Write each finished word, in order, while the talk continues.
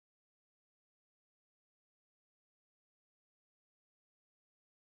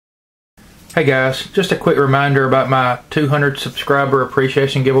Hey guys, just a quick reminder about my 200 subscriber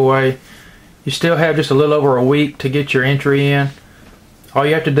appreciation giveaway. You still have just a little over a week to get your entry in. All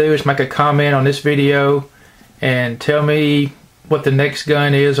you have to do is make a comment on this video and tell me what the next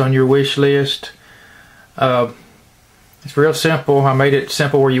gun is on your wish list. It's real simple. I made it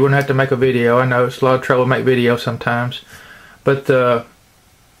simple where you wouldn't have to make a video. I know it's a lot of trouble to make videos sometimes. But the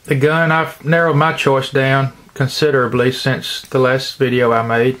gun, I've narrowed my choice down considerably since the last video I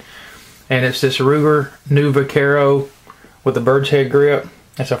made. And it's this Ruger new Vaquero with a bird's head grip.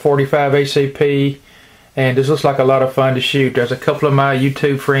 It's a 45 ACP, and this looks like a lot of fun to shoot. There's a couple of my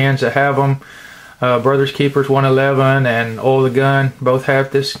YouTube friends that have them. Brothers Keepers 111 and Oil the Gun both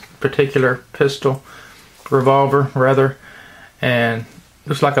have this particular pistol, revolver rather, and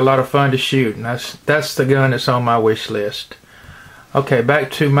looks like a lot of fun to shoot. And that's the gun that's on my wish list. Okay,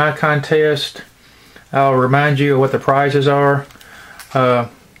 back to my contest. I'll remind you of what the prizes are.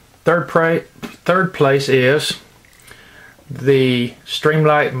 Third place is the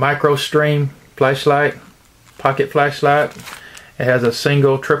Streamlight Micro Stream flashlight, pocket flashlight. It has a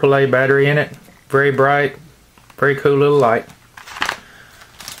single AAA battery in it. Very bright, very cool little light.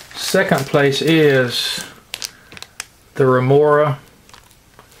 Second place is the Remora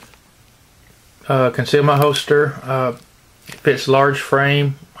concealment holster. It fits large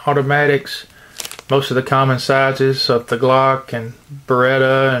frame automatics. Most of the common sizes of the Glock and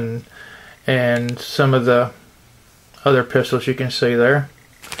Beretta and some of the other pistols you can see there.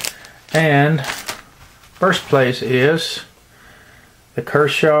 And first place is the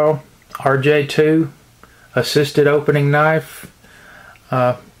Kershaw RJ2 assisted opening knife.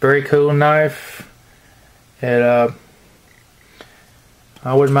 Very cool knife. I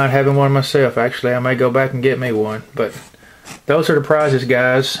wouldn't mind having one myself. Actually, I may go back and get me one. But those are the prizes,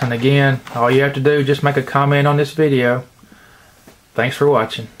 guys. And again, all you have to do is just make a comment on this video. Thanks for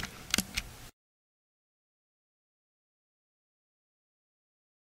watching.